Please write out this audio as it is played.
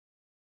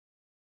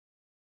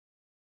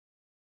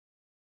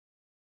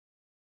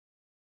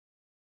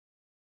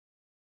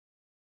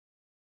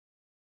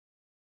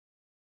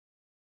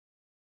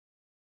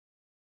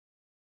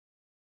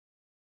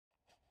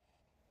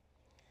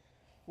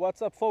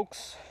What's up,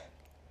 folks?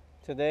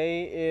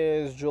 Today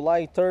is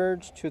July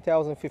 3rd,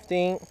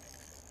 2015,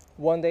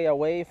 one day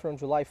away from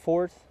July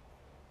 4th.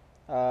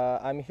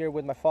 I'm here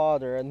with my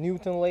father at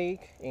Newton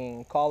Lake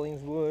in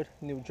Collingswood,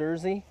 New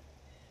Jersey.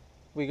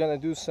 We're gonna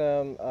do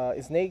some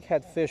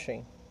snakehead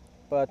fishing,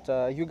 but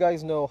you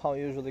guys know how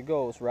it usually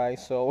goes, right?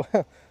 So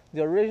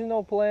the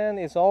original plan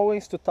is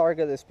always to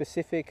target a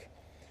specific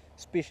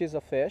species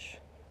of fish.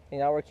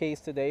 In our case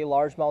today,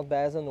 largemouth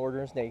bass and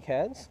northern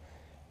snakeheads.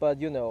 But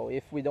you know,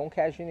 if we don't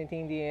catch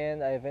anything in the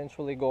end, I'm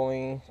eventually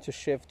going to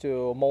shift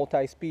to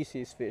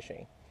multi-species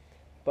fishing.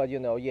 But you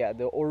know, yeah,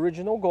 the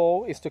original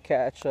goal is to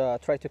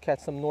try to catch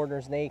some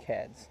northern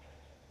snakeheads.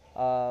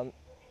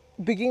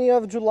 Beginning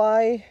of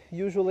July,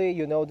 usually,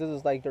 you know, this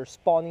is like their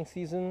spawning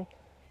season.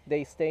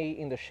 They stay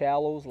in the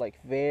shallows,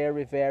 like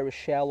very, very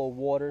shallow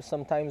water,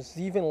 sometimes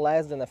even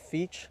less than a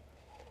feet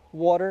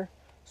water.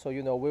 So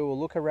you know, we will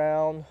look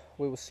around,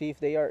 we will see if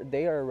they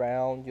are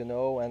around, you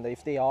know, and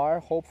if they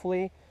are,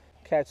 hopefully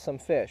catch some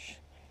fish.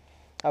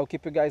 I'll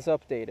keep you guys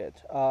updated.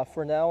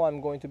 For now,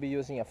 I'm going to be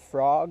using a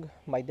frog.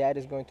 My dad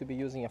is going to be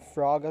using a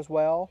frog as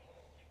well.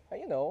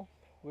 You know,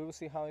 we will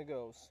see how it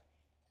goes.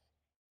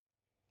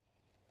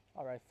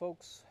 All right,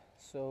 folks.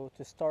 So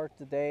to start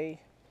the day,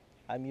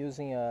 I'm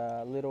using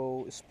a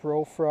little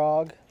spro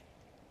frog.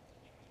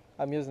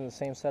 I'm using the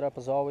same setup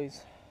as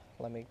always.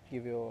 Let me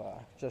give you,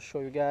 just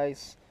show you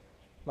guys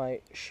my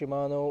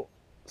Shimano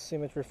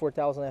Symmetry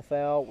 4000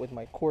 FL with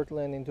my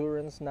Cortland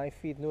Endurance 9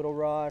 feet noodle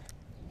rod,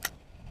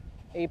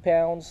 8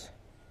 pounds,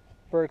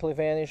 Berkeley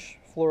Vanish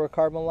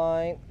fluorocarbon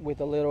line with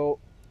a little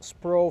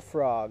spro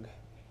frog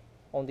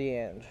on the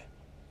end.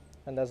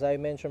 And as I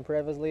mentioned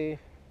previously,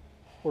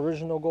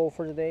 original goal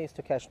for today is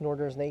to catch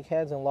northern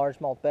snakeheads and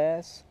largemouth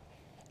bass.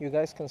 You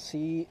guys can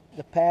see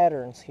the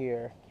patterns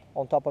here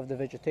on top of the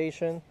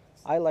vegetation.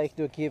 I like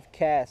to give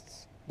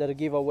casts that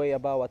give away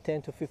about a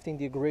 10 to 15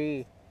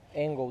 degree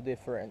angle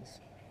difference,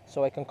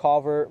 so I can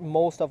cover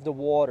most of the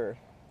water.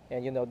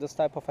 And you know, this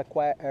type of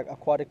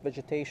aquatic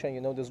vegetation,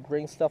 you know, this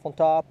green stuff on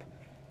top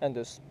and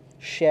this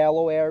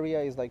shallow area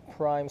is like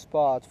prime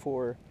spot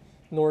for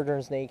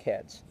northern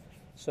snakeheads.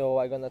 So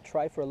I'm gonna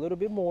try for a little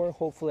bit more.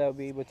 Hopefully I'll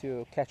be able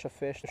to catch a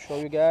fish to show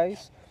you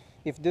guys.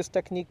 If this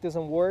technique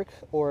doesn't work,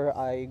 or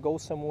I go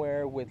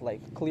somewhere with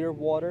like clear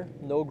water,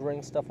 no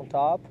green stuff on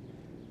top,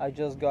 I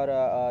just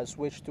gotta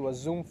switch to a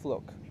zoom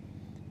fluke.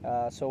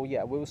 So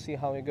yeah, we'll see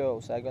how it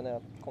goes. I'm gonna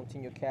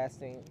continue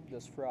casting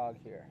this frog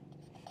here.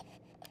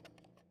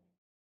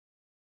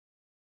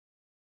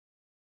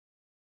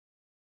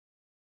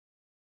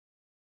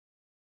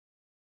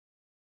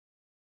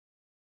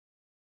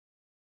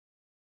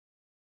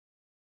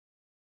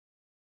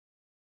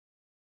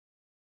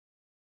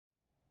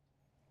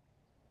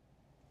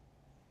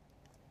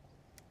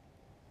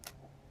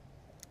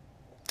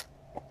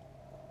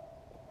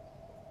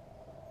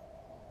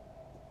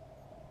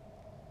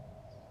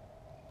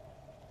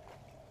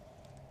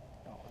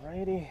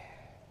 Alrighty,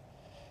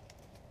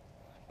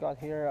 got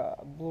here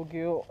a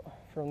bluegill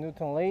from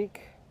Newton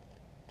Lake.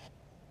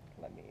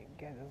 Let me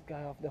get this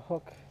guy off the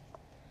hook.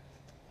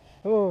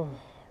 Oh,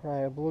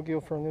 right, a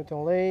bluegill from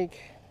Newton Lake.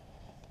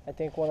 I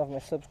think one of my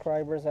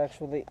subscribers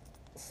actually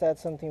said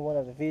something in one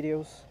of the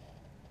videos.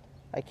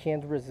 I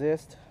can't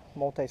resist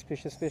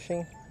multi-species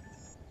fishing,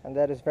 and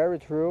that is very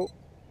true.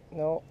 You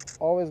know,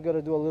 always got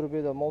to do a little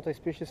bit of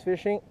multi-species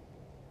fishing.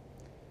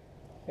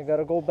 I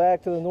gotta go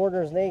back to the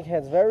northern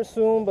snakeheads very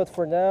soon, but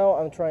for now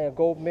I'm trying a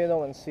gold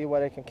minnow and see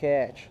what I can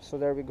catch. So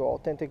there we go,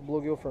 authentic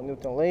bluegill from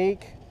Newton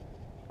Lake.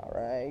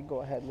 Alright, go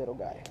ahead, little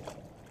guy.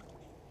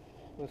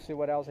 We'll see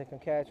what else I can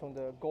catch on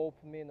the gold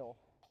minnow.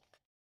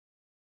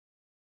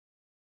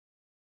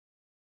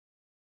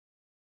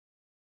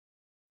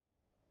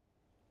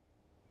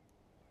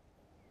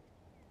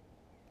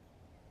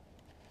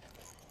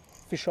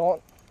 Fish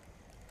on.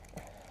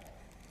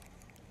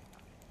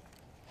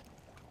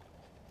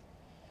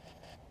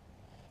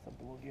 It's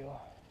a bluegill.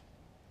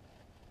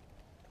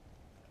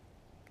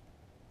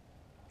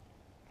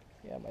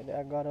 Yeah, my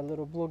dad got a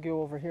little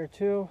bluegill over here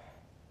too.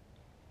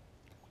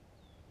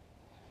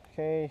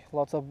 Okay,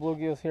 lots of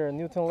bluegills here in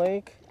Newton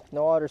Lake.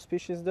 No other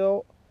species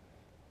though.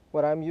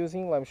 What I'm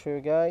using, let me show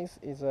you guys,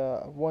 is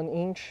a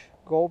 1-inch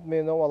gold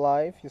minnow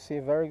alive. You see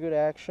very good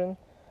action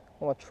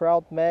on a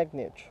trout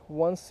magnet,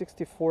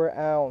 164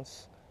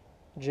 ounce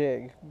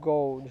jig,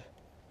 gold,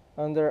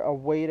 under a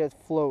weighted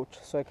float,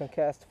 so I can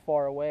cast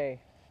far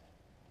away.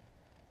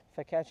 If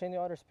I catch any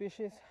other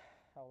species,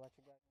 I'll let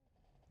you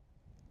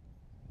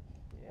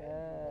guys.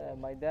 Yeah,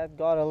 my dad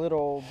got a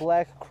little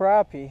black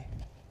crappie.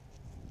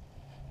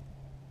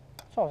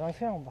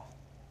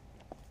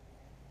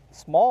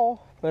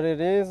 Small, but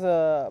it is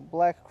a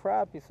black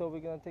crappie, so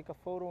we're gonna take a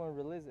photo and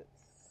release it.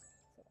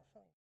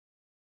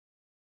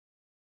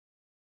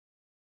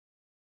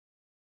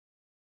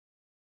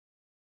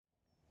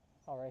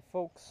 Alright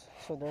folks,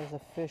 so there's a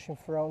fish in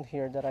front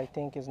here that I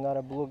think is not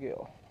a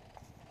bluegill.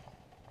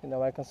 You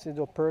know, I can see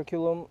the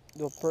operculum.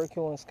 The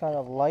operculum is kind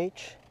of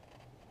light,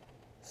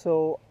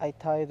 so I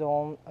tied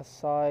on a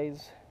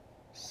size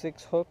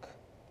 6 hook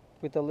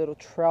with a little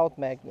trout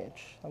magnet.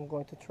 I'm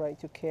going to try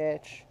to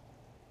catch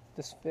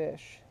this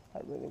fish. I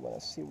really want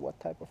to see what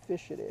type of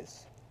fish it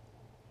is.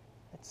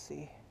 Let's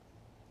see.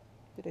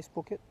 Did I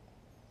spook it?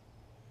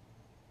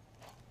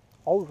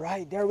 All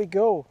right, there we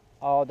go.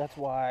 Oh, that's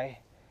why.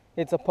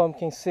 It's a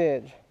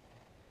pumpkinseed.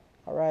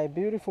 All right,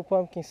 beautiful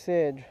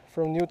pumpkinseed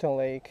from Newton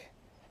Lake.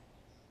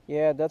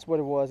 Yeah, that's what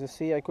it was. You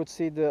see, I could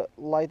see the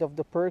light of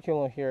the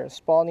perculum here.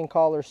 Spawning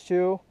colors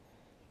too.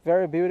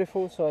 Very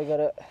beautiful. So I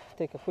gotta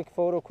take a quick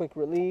photo, quick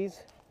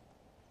release.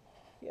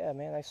 Yeah,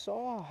 man, I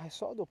saw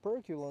the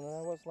perculum and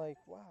I was like,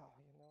 wow,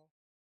 you know.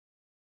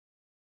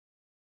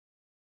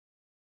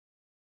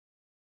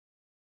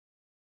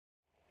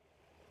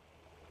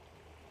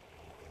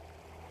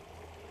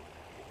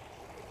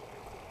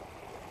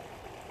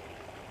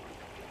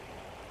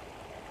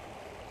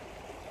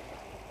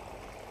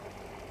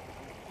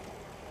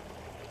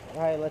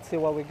 All right, let's see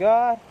what we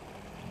got.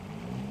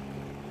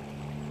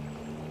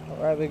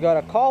 All right, we got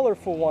a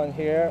colorful one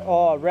here.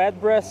 Oh,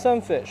 Redbreast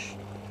Sunfish.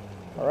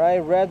 All right,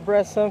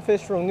 Redbreast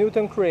Sunfish from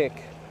Newton Creek.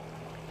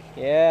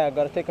 Yeah, I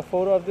gotta take a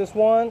photo of this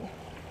one.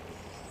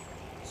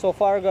 So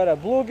far, I got a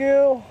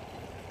bluegill,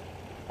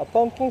 a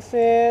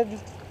pumpkinseed,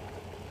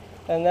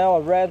 and now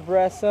a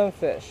Redbreast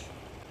Sunfish.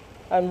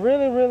 I'm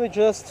really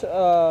just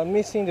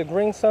missing the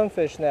green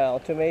sunfish now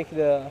to make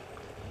the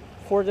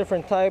 4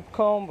 different type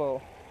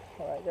combo.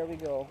 All right, there we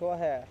go. Go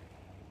ahead.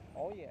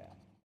 Oh yeah.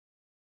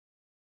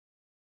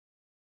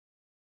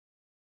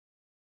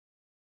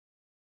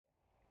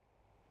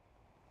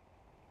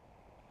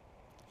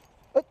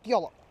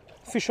 Yellow.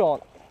 Fish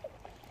on.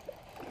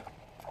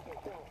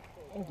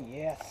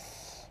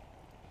 Yes.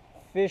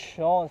 Fish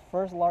on.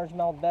 First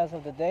largemouth bass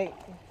of the day.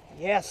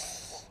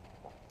 Yes.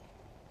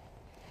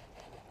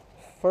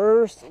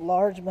 First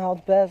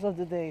largemouth bass of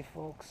the day,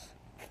 folks.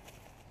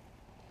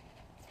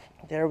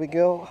 There we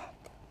go.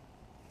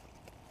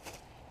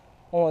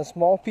 On a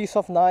small piece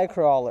of night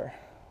crawler.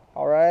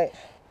 All right.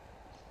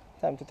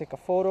 Time to take a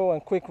photo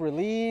and quick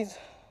release.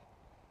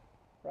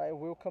 Right,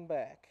 we'll come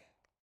back.